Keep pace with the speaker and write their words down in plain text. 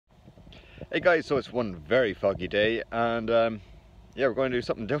Hey guys, so it's one very foggy day and yeah, we're going to do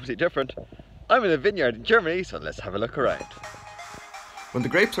something totally different. I'm in a vineyard in Germany, so let's have a look around. When the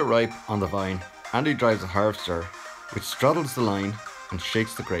grapes are ripe on the vine, Andy drives a harvester which straddles the line and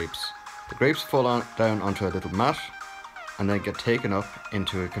shakes the grapes. The grapes fall down onto a little mat and then get taken up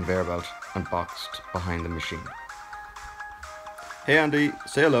into a conveyor belt and boxed behind the machine. Hey Andy,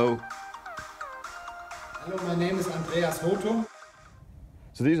 say hello. Hello, my name is Andreas Hothum.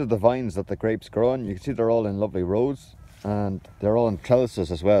 So these are the vines that the grapes grow on. You can see they're all in lovely rows and they're all in trellises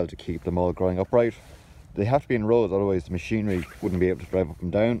as well to keep them all growing upright. They have to be in rows, otherwise the machinery wouldn't be able to drive up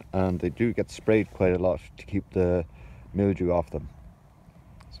and down, and they do get sprayed quite a lot to keep the mildew off them.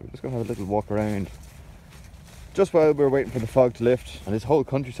 So we're just going to have a little walk around just while we're waiting for the fog to lift, and this whole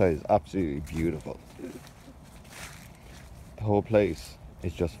countryside is absolutely beautiful. The whole place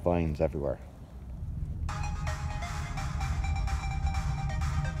is just vines everywhere.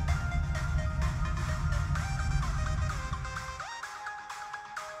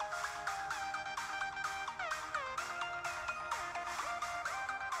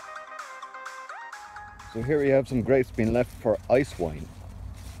 So here we have some grapes being left for ice wine,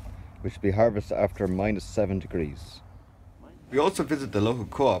 which will be harvested after -7 degrees. We also visit the local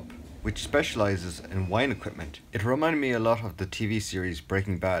co-op, which specialises in wine equipment. It reminded me a lot of the TV series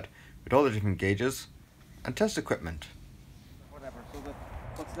Breaking Bad, with all the different gauges and test equipment. Whatever, so that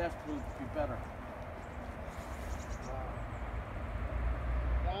what's left will be better.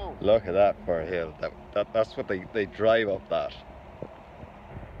 Down. Look at that for a hill. That's what they drive up that.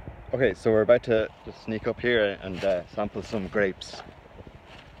 Okay, so we're about to just sneak up here and sample some grapes.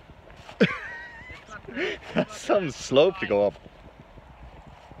 That's some slope to go up.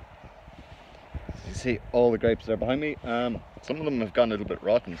 You see all the grapes there behind me. Some of them have gone a little bit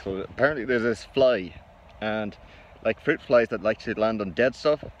rotten, so apparently there's this fly, and like fruit flies that like to land on dead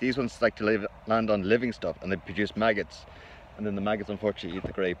stuff, these ones like to land on living stuff, and they produce maggots, and then the maggots unfortunately eat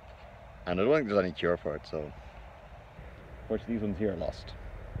the grape, and I don't think there's any cure for it, so unfortunately these ones here are lost.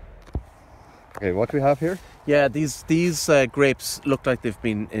 Okay, what do we have here? Yeah, these grapes look like they've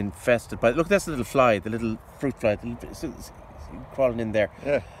been infested by. Look, that's the little fly, the little fruit fly, it's crawling in there.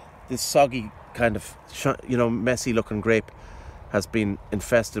 Yeah. This soggy kind of, messy looking grape has been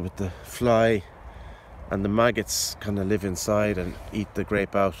infested with the fly, and the maggots kind of live inside and eat the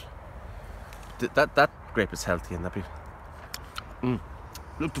grape out. That grape is healthy, and that be.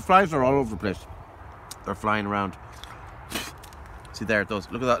 Look, the flies are all over the place. They're flying around. See there, those.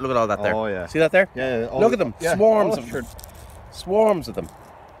 Look at all that there. Oh yeah. See that there? Yeah. Look at them. Yeah, Swarms of them,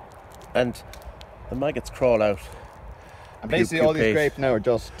 and the maggots crawl out. And basically all these grapes now are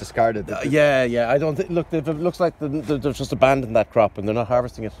just discarded. Yeah. I don't think. Look, it looks like they've just abandoned that crop and they're not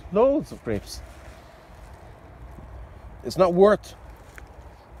harvesting it. Loads of grapes. It's not worth.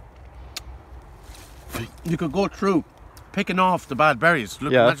 You could go through picking off the bad berries.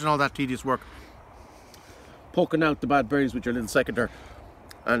 Look, imagine all that tedious work. Poking out the bad berries with your little secateur,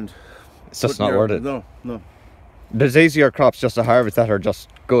 and it's just not worth it. No. There's easier crops just to harvest that are just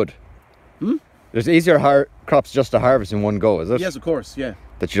good. There's easier crops just to harvest in one go, is it? Yes, of course, yeah.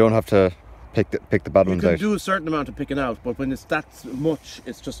 That you don't have to pick the bad ones out. You can do a certain amount of picking out, but when it's that much,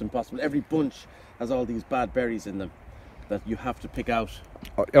 it's just impossible. Every bunch has all these bad berries in them that you have to pick out.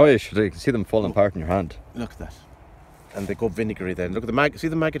 Oh yeah, you can see them falling apart in your hand. Look at that. And they go vinegary then. Look at the maggot. See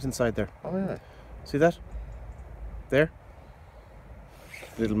the maggot inside there? Oh yeah. See that? There?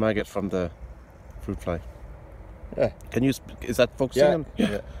 Little maggot from the fruit fly. Yeah. Can you, is that focusing on?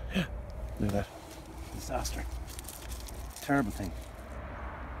 Yeah. Look at that. Disaster. Terrible thing.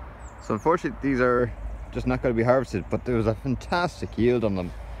 So unfortunately these are just not going to be harvested, but there was a fantastic yield on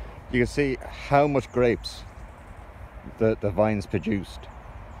them. You can see how much grapes the vines produced.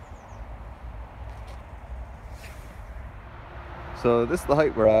 So this is the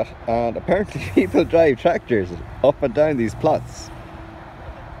height we're at, and apparently people drive tractors up and down these plots.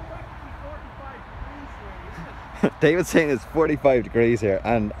 David's saying it's 45 degrees here,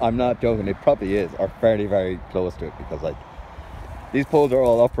 and I'm not joking, it probably is, or fairly very close to it, because like these poles are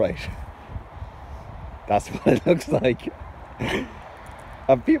all upright. That's what it looks like.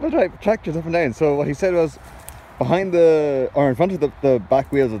 And people drive tractors up and down. So what he said was, in front of the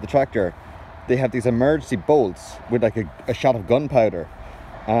back wheels of the tractor, they have these emergency bolts with like a shot of gunpowder,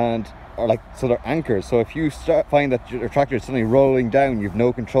 so they're anchors. So if you find that your tractor is suddenly rolling down, you've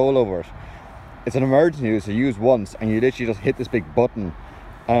no control over it. It's an emergency use, so use once, and you literally just hit this big button,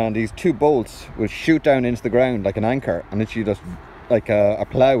 and these two bolts will shoot down into the ground like an anchor, and literally just like a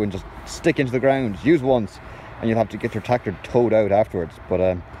plow and just stick into the ground. Use once, and you'll have to get your tractor towed out afterwards. But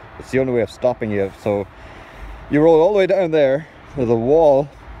it's the only way of stopping you. So you roll all the way down there. There's a wall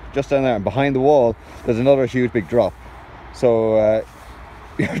just down there, and behind the wall there's another huge big drop. So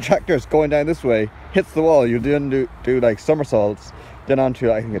your tractor's going down this way, hits the wall, you then do like somersaults, then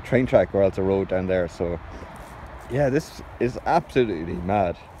onto I think a train track or else a road down there. So yeah, this is absolutely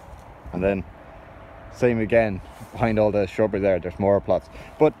mad. And then same again behind all the shrubbery there, there's more plots.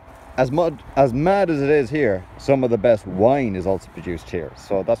 But as mad as it is here, some of the best wine is also produced here.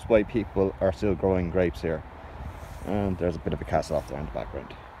 So that's why people are still growing grapes here. And there's a bit of a castle off there in the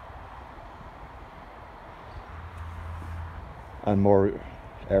background. And more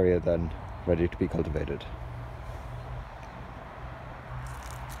area than ready to be cultivated.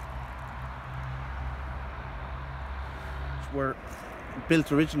 Were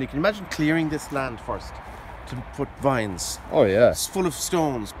built originally. Can you imagine clearing this land first to put vines? Oh yeah. It's full of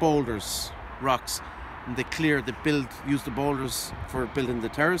stones, boulders, rocks, and they use the boulders for building the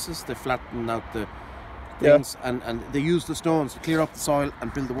terraces. They flatten out the things, and they use the stones to clear up the soil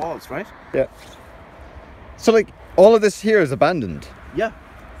and build the walls, right? Yeah. So like all of this here is abandoned. Yeah.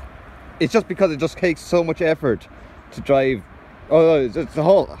 It's just because it just takes so much effort to drive. Oh, it's the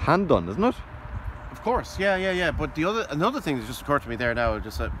whole hand done, isn't it? Of course, yeah. But another thing that just occurred to me there now, I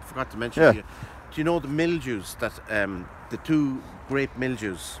forgot to mention to you. Do you know the mildews that the two grape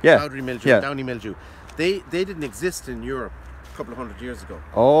mildews, powdery mildew, and downy mildew, they didn't exist in Europe a couple of 100 years ago.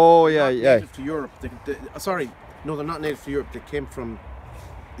 Oh yeah, yeah. Native to Europe. Sorry, no, they're not native to Europe. They came from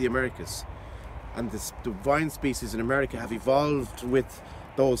the Americas, and the vine species in America have evolved with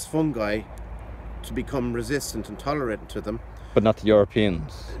those fungi to become resistant and tolerant to them. But not the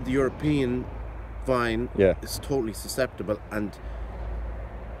Europeans. The European vine is totally susceptible, and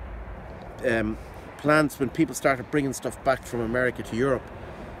plants, when people started bringing stuff back from America to Europe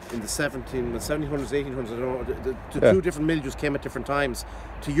in the 1700s, 1800s, the two different mildews came at different times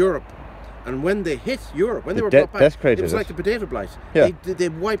to Europe, and when they hit Europe, when they were brought back, it was like the potato blight. They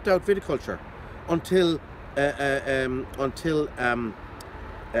wiped out viticulture until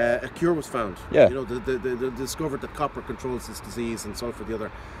a cure was found. You know, they discovered that copper controls this disease and sulfur the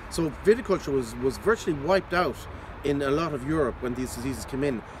other. So viticulture was virtually wiped out in a lot of Europe when these diseases came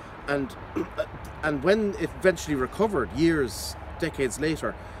in, and when it eventually recovered decades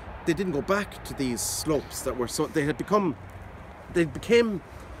later, they didn't go back to these slopes that were they became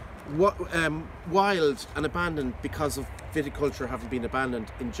wild and abandoned because of viticulture having been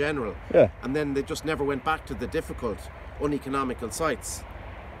abandoned in general. And then they just never went back to the difficult, uneconomical sites.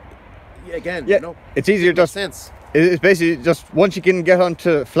 Again, you know, it's easier. It's basically just once you can get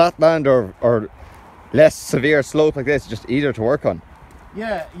onto flat land or less severe slope like this, it's just easier to work on.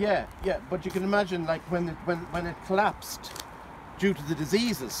 Yeah. But you can imagine, like when it collapsed due to the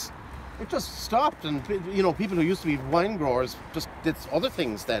diseases, it just stopped, and you know, people who used to be wine growers just did other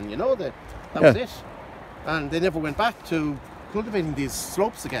things. Then that was it, and they never went back to cultivating these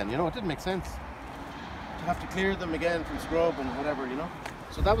slopes again. You know, it didn't make sense to have to clear them again from scrub and whatever. You know.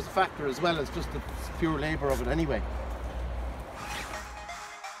 So that was a factor, as well as just the pure labour of it anyway.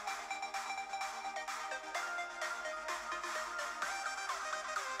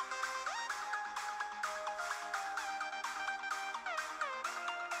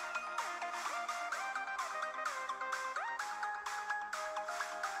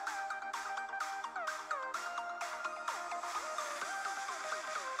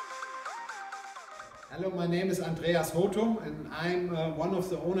 Hello, my name is Hothum, and I'm one of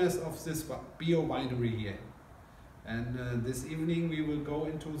the owners of this bio winery here. And this evening we will go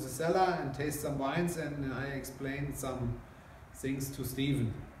into the cellar and taste some wines, and I explain some things to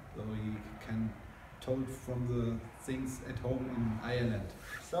Stephen, so he can tell from the things at home in Ireland.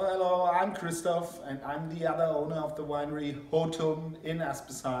 So hello, I'm Christoph, and I'm the other owner of the winery Hothum in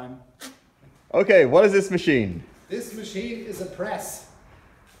Aspesheim. Okay, what is this machine? This machine is a press.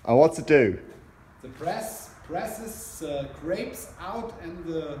 And what's it do? The presses grapes out, and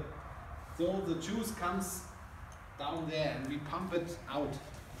so the juice comes down there, and we pump it out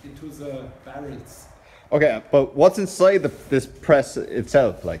into the barrels. Okay, but what's inside this press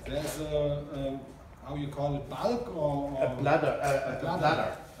itself? Like there's a how you call it, bulk or a bladder.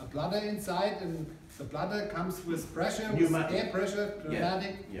 A bladder inside, and the bladder comes with pressure, with air pressure,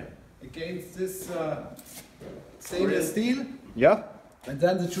 pneumatic, against this stainless steel. Yeah. And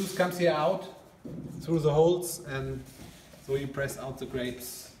then the juice comes here out through the holes, and so you press out the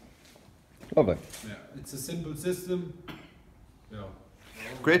grapes. Lovely. Yeah, it's a simple system. Yeah.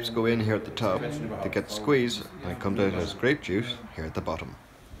 Grapes go in here at the top, they get squeezed, and it comes out as grape juice here at the bottom.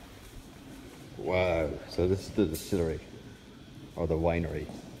 Wow, so this is the distillery, or the winery.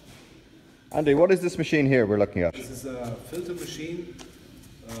 Andy, what is this machine here we're looking at? This is a filter machine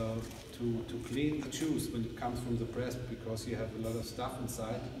to to clean the juice when it comes from the press, because you have a lot of stuff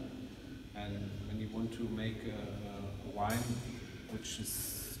inside, and when you want to make a wine which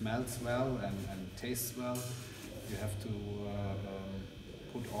smells well and tastes well, you have to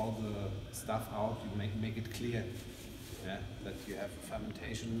put all the stuff out. You make it clear, yeah, that you have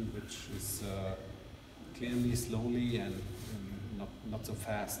fermentation which is clearly, slowly, and not so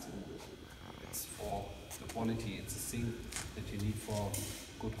fast. It's for the quality. It's a thing that you need for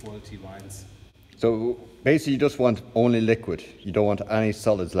good quality wines. So basically you just want only liquid. You don't want any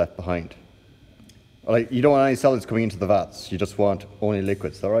solids left behind. Like, you don't want any solids coming into the vats. You just want only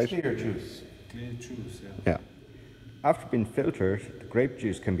liquids, is that right? Clear juice. Clear juice, yeah. Yeah. After being filtered, the grape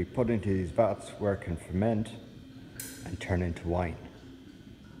juice can be put into these vats where it can ferment and turn into wine.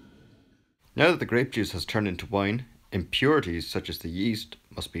 Now that the grape juice has turned into wine, impurities such as the yeast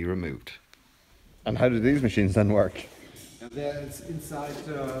must be removed. And how do these machines then work? There is inside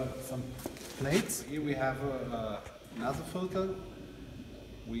some plates. Here we have another filter.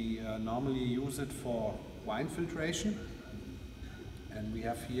 We normally use it for wine filtration. And we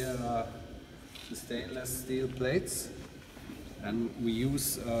have here the stainless steel plates. And we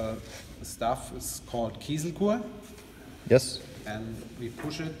use stuff is called Kieselkur. Yes. And we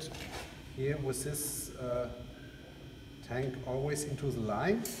push it here with this tank always into the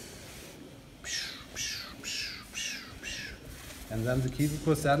line. And then the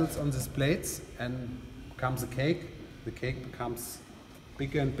Kieselkur settles on these plates and becomes a cake. The cake becomes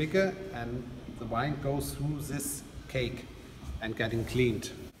bigger and bigger, and the wine goes through this cake and getting cleaned,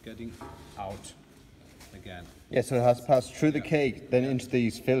 getting out again. Yeah, so it has passed through the cake, then into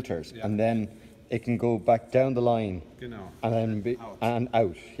these filters, and then it can go back down the line, Genau. and then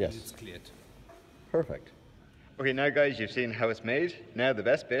out. Yes. And it's cleared. Perfect. Okay, now guys, you've seen how it's made. Now the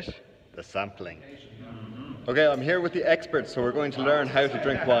best bit, the sampling. Okay, I'm here with the experts, so we're going to learn how to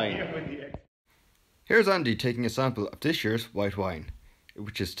drink wine. Here's Andy taking a sample of this year's white wine,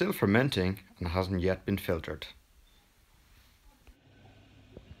 which is still fermenting and hasn't yet been filtered.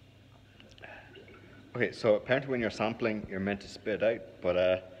 Okay, so apparently when you're sampling, you're meant to spit it out, but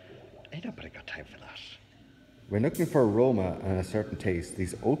ain't nobody got time for that. When looking for aroma and a certain taste,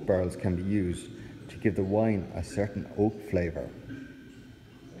 these oak barrels can be used to give the wine a certain oak flavour.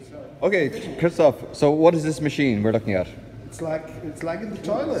 Okay, Christoph, so what is this machine we're looking at? It's like in the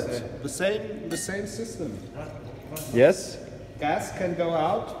toilet. The same system. Yes? Gas can go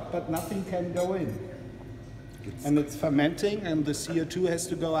out, but nothing can go in. And it's fermenting, and the CO2 has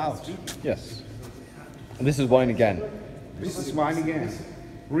to go out. Yes. And this is wine again. This is wine again.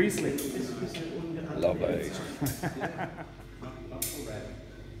 Riesling. Lovely.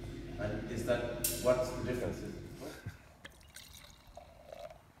 And is that, what's the difference?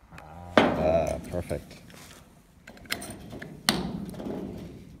 Perfect.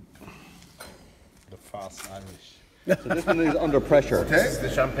 The fast Irish. So this one is under pressure. This is the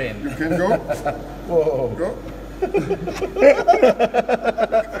champagne. You can go. Whoa. Go.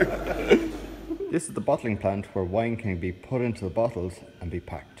 This is the bottling plant where wine can be put into the bottles and be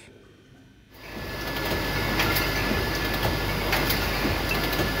packed.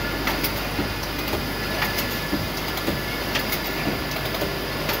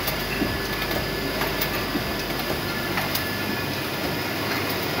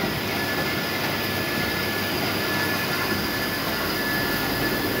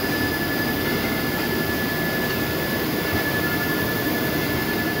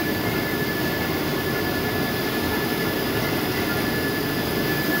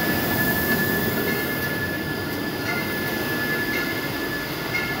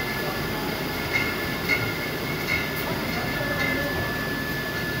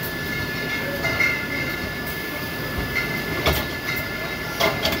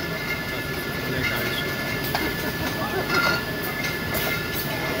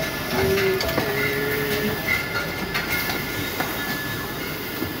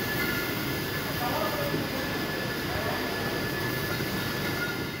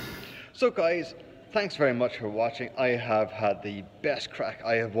 So guys, thanks very much for watching. I have had the best crack.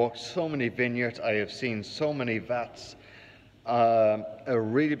 I have walked so many vineyards. I have seen so many vats. A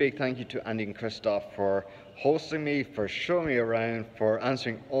really big thank you to Andy and Christoph for hosting me, for showing me around, for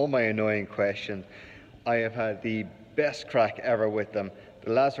answering all my annoying questions. I have had the best crack ever with them.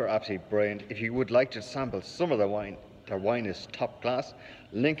 The lads were absolutely brilliant. If you would like to sample some of their wine is top class.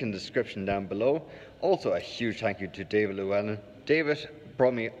 Link in the description down below. Also a huge thank you to David Llewellyn. David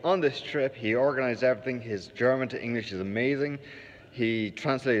brought me on this trip. He organized everything. His German to English is amazing. He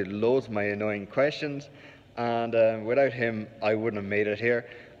translated loads of my annoying questions, and without him I wouldn't have made it here.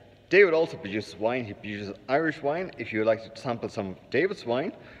 David also produces wine. He produces Irish wine. If you would like to sample some of David's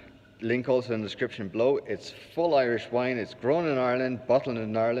wine, link also in the description below. It's full Irish wine. It's grown in Ireland, bottled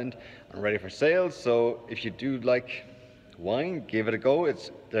in Ireland, and ready for sale. So if you do like wine, give it a go.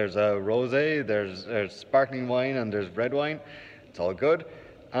 There's a rosé, there's sparkling wine, and there's red wine. It's all good.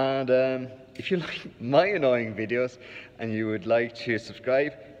 And if you like my annoying videos and you would like to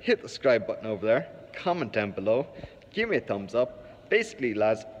subscribe, hit the subscribe button over there, comment down below, give me a thumbs up. Basically,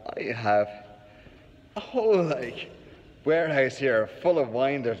 lads, I have a whole warehouse here full of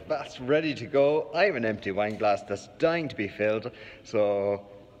wine. There's vats ready to go. I have an empty wine glass that's dying to be filled. So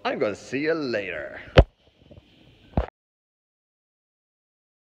I'm going to see you later.